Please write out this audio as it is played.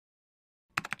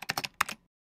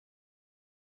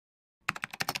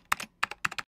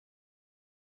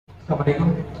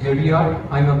Assalamualaikum. Here we are.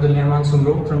 I'm Abdul Nirman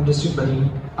Sumro from District Bali.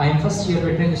 I am first year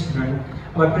veterinary student.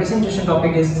 Our presentation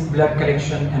topic is blood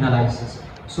collection analysis.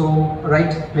 So,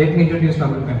 right, let me introduce my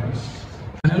group members.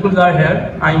 Anil Gulzar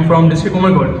here. I am from District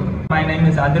Umarkot. My name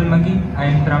is Adil Magi. I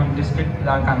am from District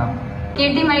Larkana.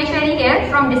 Kirti Maheshwari here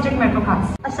from District Metro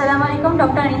Khas. Assalamualaikum,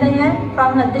 Dr. Anita here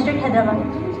from District Hyderabad.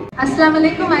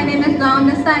 Assalamualaikum, my name is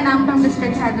Gaunissa and I am from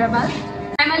District Hyderabad.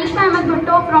 I'm Alishma Ahmed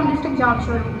Bhutto from District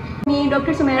Jamshedpur. Me,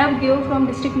 Dr. Sumaira Gio from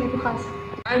District Metro Khas.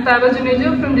 I am Taiba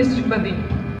Junejo from District Badi.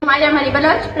 I am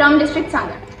Maribalaj from District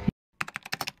Sangar.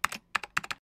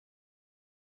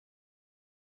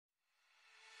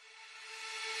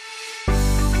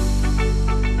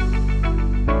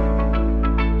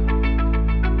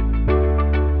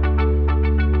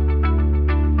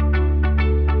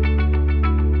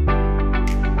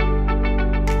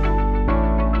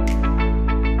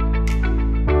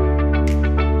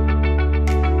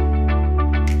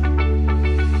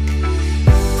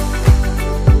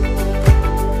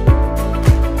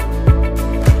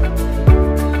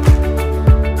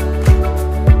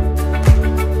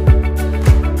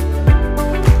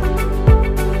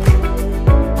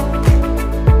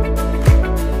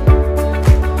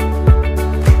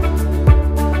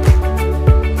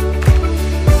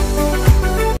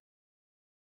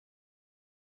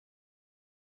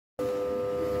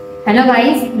 Hello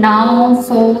guys, now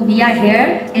we are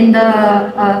here in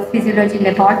the physiology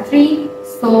laboratory.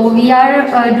 So we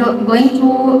are going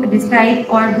to describe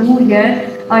or do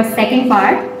here our second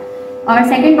part. Our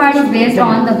second part is based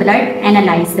on the blood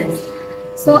analysis.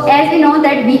 So as we know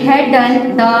that we had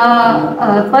done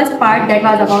the first part that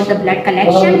was about the blood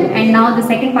collection, and now the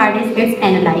second part is its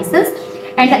analysis.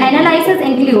 And the analysis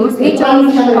includes which is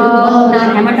the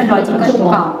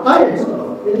hematological count.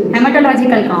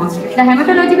 Hematological count. The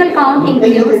hematological count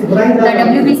includes the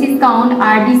WBC's count,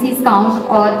 RBC's count,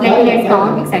 or platelets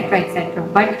count, etc., etc.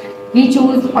 But we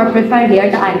choose or prefer here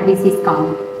the RBC's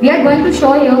count. We are going to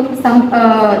show you some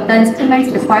the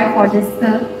instruments required for this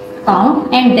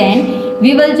count, and then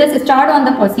we will just start on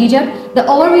the procedure. The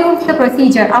overview of the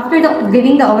procedure. After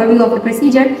giving the overview of the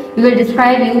procedure, we will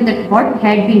describe you that what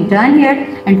had been done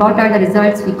here and what are the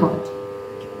results we got.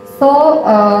 So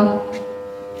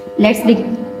let's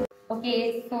begin.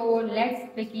 Okay, so let's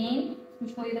begin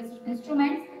to show you the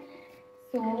instruments.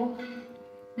 So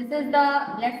this is the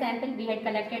blood sample we had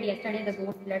collected yesterday, the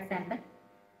goat blood sample,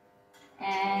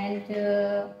 and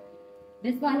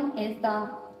this one is the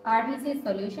RBC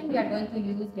solution we are going to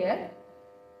use here,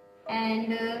 and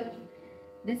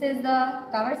this is the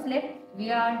cover slip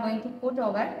we are going to put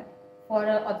over for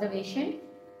observation.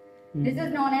 This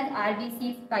is known as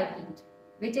RBC pipette,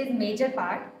 which is major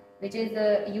part, which is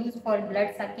used for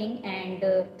blood sucking and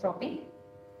dropping,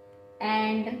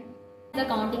 and the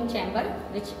counting chamber,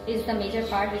 which is the major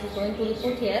part which is going to be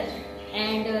put here,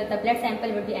 and the blood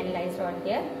sample will be analyzed over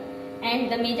here.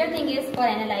 And the major thing is for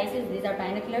analysis, these are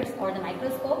binoculars or the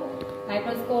microscope.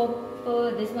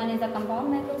 This one is a compound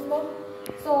microscope.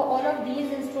 So all of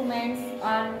these instruments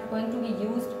are going to be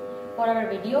used for our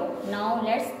video. Now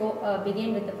let's go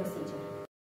begin with the procedure.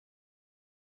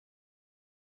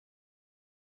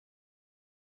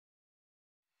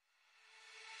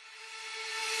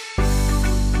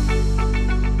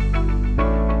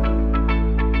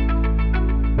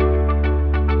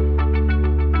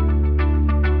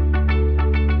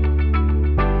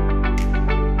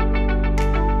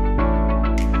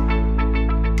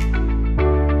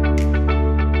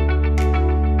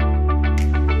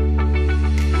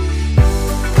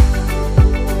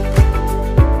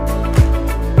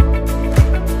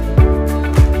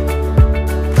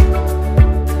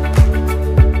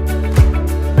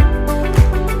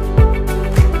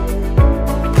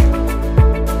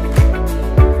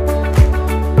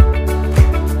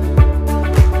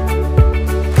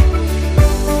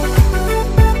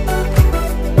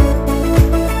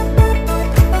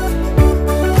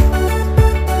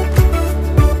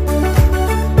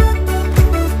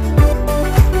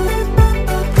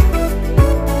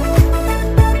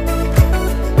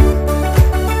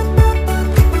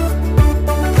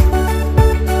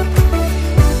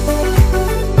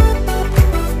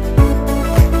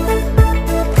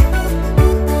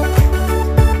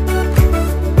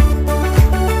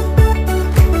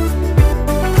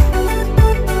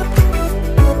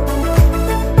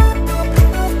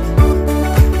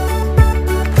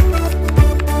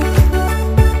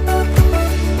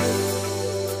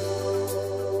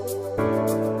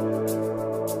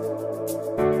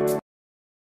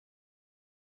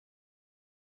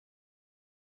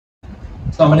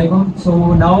 Assalamualaikum.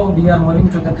 So now we are moving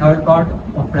to the third part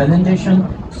of presentation.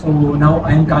 So now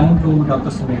I am calling to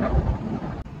Dr. Sumaira.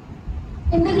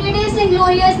 In the greatest and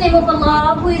glorious name of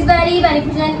Allah, who is very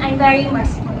beneficent and very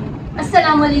merciful.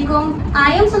 Assalamu alaikum.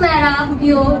 I am Sumaira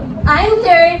Bubio. I am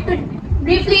here to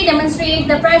briefly demonstrate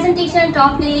the presentation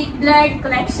topic blood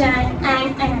collection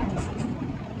and analysis.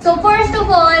 So first of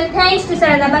all, thanks to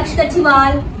Sir Baksh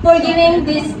Kachiwal for giving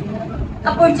this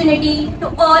opportunity to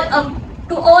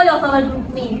all of our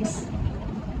group mates.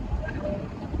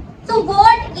 So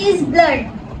what is blood?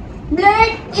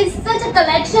 Blood is such a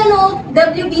collection of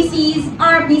WBCs,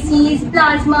 RBCs,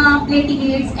 plasma,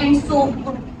 platelets and so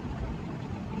on.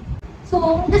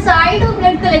 So the site of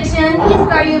blood collection is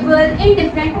variable in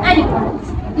different animals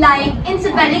like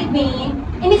encephalic vein,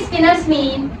 in Skinner's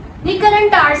vein,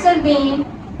 recurrent tarsal vein,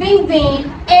 wing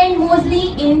vein and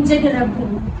mostly in jugular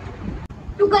vein.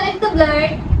 To collect the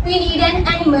blood, we need an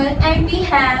animal and we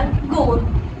have goat.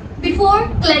 Before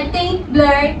collecting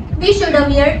blood, we should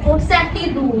aware of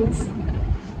safety rules.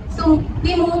 So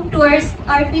we move towards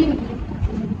RBC.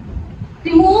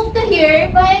 Remove the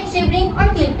hair by shivering or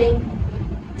clipping.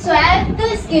 Swab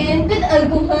the skin with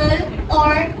alcohol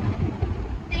or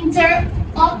tincture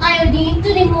of iodine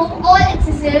to remove all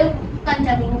excessive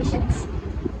contaminations.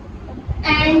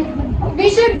 And we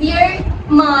should wear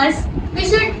mask. We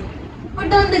should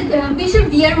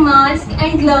wear mask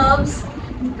and gloves.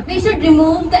 We should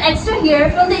remove the extra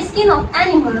hair from the skin of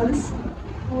animals.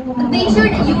 We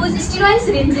should use sterile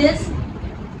syringes.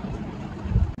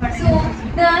 So,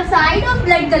 the site of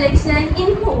blood collection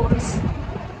in horse.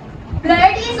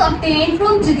 Blood is obtained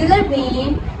from jugular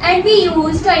vein and we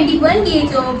use 21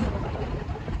 gauge of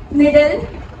needle.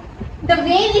 The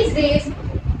vein is raised.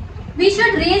 We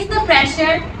should raise the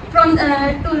pressure from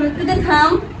to the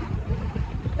thumb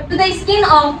to the skin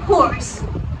of horse.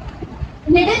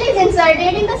 Needle is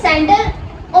inserted in the center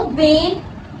of vein.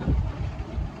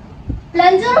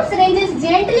 Plunger of syringe is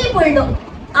gently pulled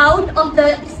out of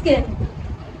the skin.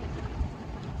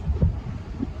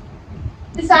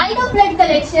 The site of blood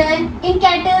collection in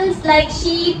cattle like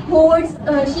sheep, goats,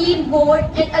 goat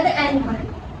and other animals.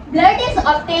 Blood is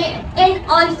obtained and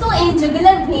also in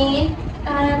jugular vein.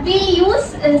 We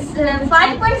use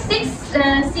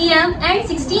 5.6 cm and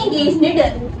 16 gauge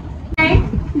needle. And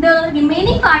the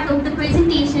remaining part of the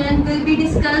presentation will be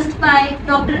discussed by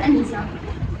Dr. Anisa.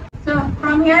 So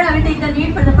from here I will take the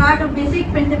lead for the part of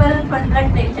basic principle for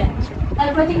blood collection.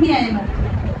 Approaching the animal.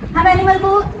 हम animal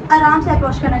को आराम से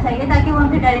approach करना चाहिए ताकि वो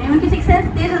हमसे डरे नहीं. उनकी सिक्स सेंस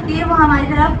तेज होती है, वो हमारी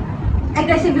तरफ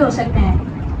एग्रेसिव भी हो सकते हैं.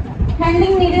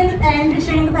 Handling needle and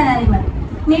restraining of an animal.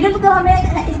 Needle को हमें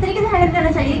इस तरीके से हैंडल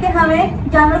करना चाहिए कि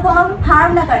हमें जानवर को हम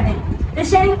हार्म ना कर दें.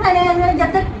 रिस्ट्रेनिंग ऑफ एन एनिमल,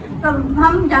 जब तक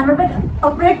हम जानवर पर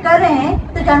ऑपरेट कर रहे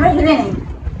हैं तो जानवर हिले नहीं.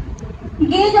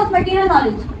 Gauge of material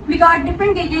knowledge. We got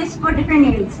different gauges for different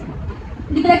needles.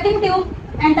 The collecting tube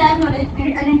and type knowledge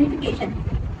and identification.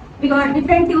 We got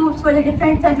different tubes for the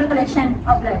different central collection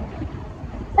of blood.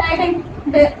 Site and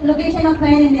the location of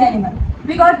vein in the animal.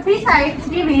 We got three sites,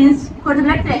 three veins for the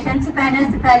blood collection: saphenous,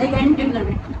 cephalic, and jugular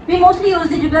vein. We mostly use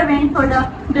the jugular vein for the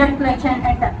blood collection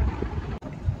and type.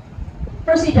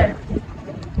 Procedure.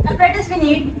 Apparatus we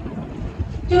need.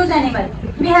 Choose animal.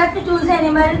 We have to choose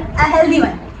animal a healthy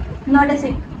one, not a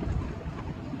sick.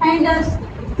 Handlers.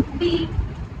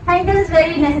 Handles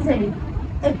very necessary.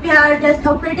 If we are just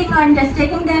operating on just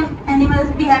taking them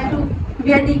animals, we have to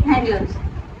wear the handlers.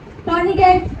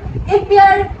 Tourniquet. If we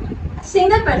are a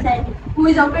single person who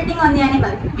is operating on the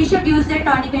animal, we should use the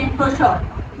tourniquet for sure.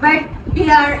 But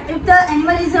if the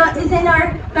animal is in our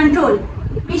control,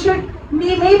 we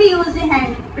maybe use the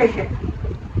hand pressure.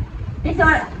 It's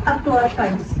up to our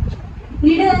choice.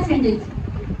 Needle and syringes.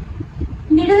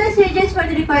 Needle and syringes for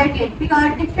the required kit. We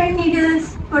got different needles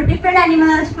for different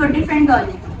animals for different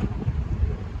doses.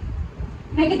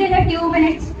 Make it in a tube and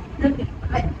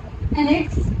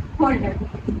its holder.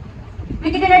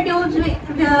 Make it in a tube.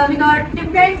 We got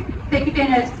different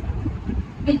containers,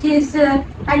 which is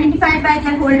identified by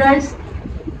their holders,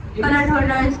 colored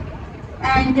holders,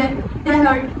 and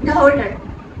the holder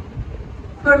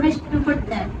for which to put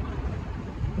them.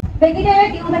 Make it in a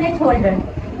tube and its holder.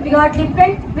 We got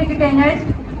different containers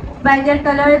by their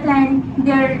colors and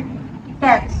their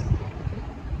caps.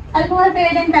 Alcohol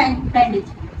pad and bandage.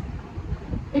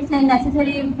 It's a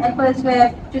necessary alcohol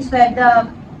swab to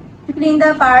clean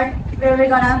the part where we're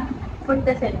gonna put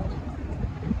the syringe.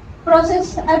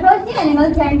 Process. Approach the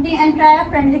animal gently and try a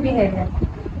friendly behavior.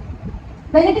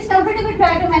 When it is comfortable,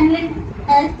 try to handle it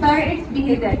as per its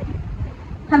behavior.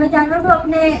 हमें जानवर को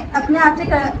अपने आप से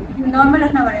normal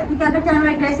रखना पड़ेगा, क्योंकि अगर जानवर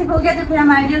एग्रेसिव हो गया तो फिर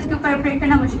हमारे लिए उसके ऊपर ऑपरेट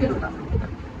करना मुश्किल होगा.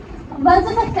 Once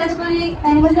the successfully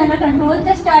animal is under control,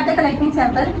 just start the collecting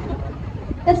sample.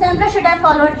 The sampler should have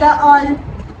followed the all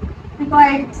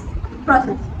required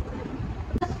process.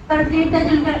 perforate the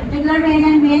jugular vein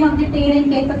and vein of the tail in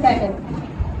case of cattle.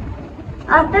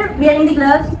 After wearing the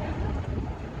gloves,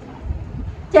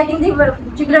 checking the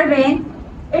jugular vein,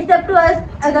 it's up to us.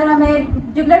 अगर हमें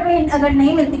jugular vein अगर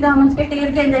नहीं मिलती तो हम उसके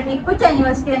tail के अंदर भी कुछ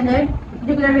animals के अंदर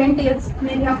jugular vein tails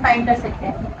में भी हम find कर सकते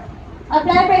हैं.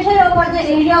 Apply pressure over the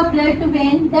area of blood to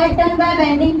vein. That done by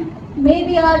bending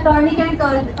maybe a tourniquet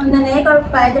on the neck or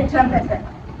by the thumb pressure.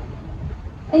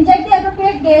 Inject the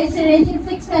appropriate gauge syringe in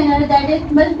fixed manner, that is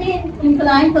must be in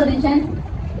inclined position.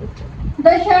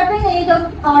 The sharpened edge of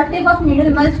or tip of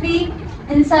needle must be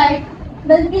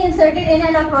inserted in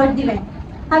and across the vein.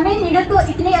 हमें needle को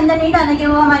इतने अंदर नहीं डालना कि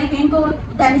वो हमारी vein को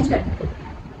damage करे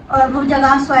और वो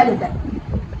जगह swell हो जाए.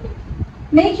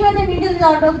 Make sure the needle is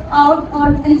out or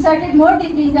inserted more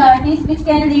deeply in the arteries, which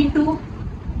can lead to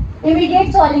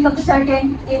immediate swelling of the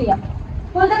certain area.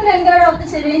 Pull the finger of the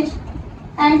syringe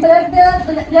and plug the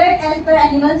blood as per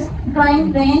animal's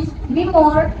drawing range. Be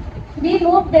more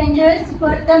dangerous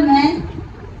for than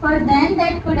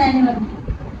that good animal.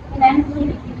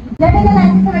 Blood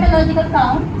analysis, hematological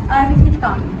count, RBC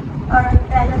count or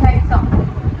erythrocyte count.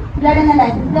 Blood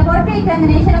analysis, laboratory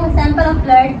examination of a sample of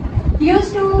blood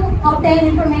used to obtain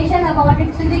information about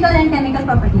its physical and chemical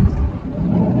properties.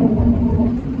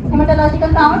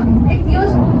 Hematological count, it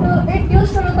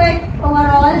used to look at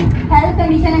overall health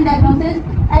condition and diagnosis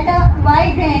at a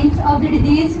wide range of the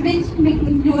disease, which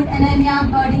include anemia,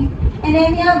 body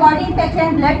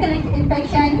infection, blood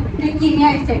infection, leukemia,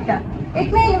 etc.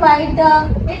 It may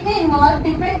involve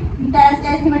different tests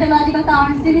as hematological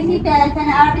count, CBC test,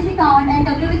 and RBC count and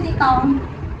WBC count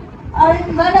are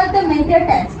one of the major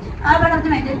tests.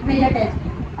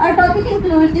 Our topic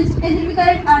includes the specific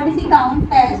RBC count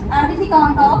test, RBC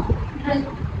count of.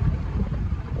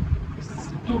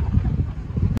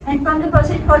 And for the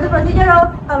procedure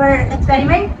of our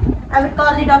experiment, I will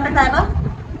call the Dr. Taiba.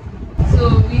 So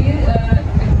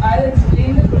I'll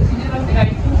explain the procedure of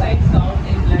erythrocyte count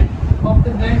in blood of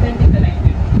the blood that is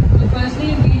collected. So firstly,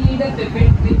 we need a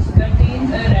pipette which contains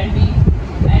a red bead,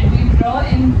 and we draw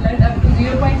in blood up to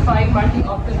 0.5 marking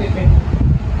of the pipette.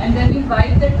 And then we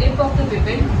wipe the tip of the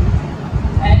pipette,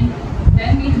 and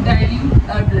then we dilute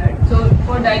our blood. So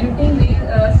for diluting, we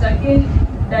suck in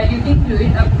diluting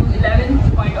fluid up to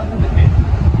 11th point of the pipette.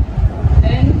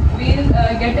 Then we'll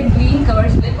get a green cover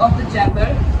slip of the chamber,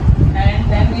 and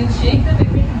then we'll shake the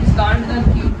pipette to discard the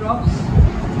tube drops,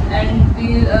 and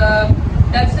we'll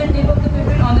touch the tip of the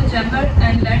pipette on the chamber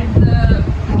and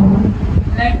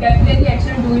let capillary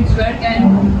action do its work, and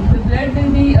the blood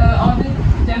will be on the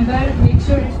chamber. Make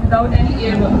sure it's without any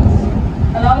air bubbles.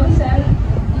 Allow the cell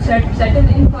to settle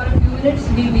in for a few minutes.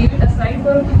 We leave it aside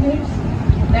for a few minutes.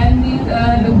 Then we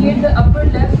locate the upper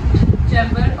left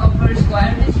chamber of our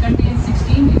square, which contains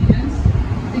 16 divisions,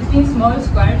 16 small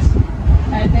squares,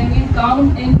 and then we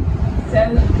count in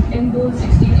cell in those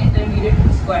 16 intermediate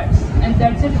squares. And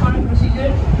that's it for the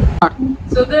procedure.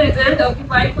 So the result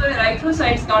occupied for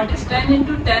erythrocytes count is 10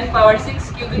 into 10 power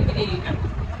 6 cubic milliliter.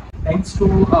 Thanks to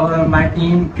my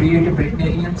team, Creative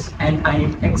Veterinarians, and I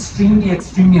am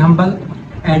extremely humble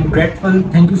and grateful.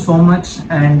 Thank you so much,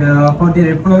 and for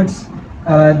their efforts.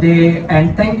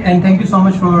 Thank you so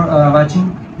much for watching,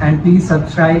 and please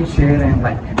subscribe, share, and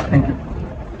like. Thank you.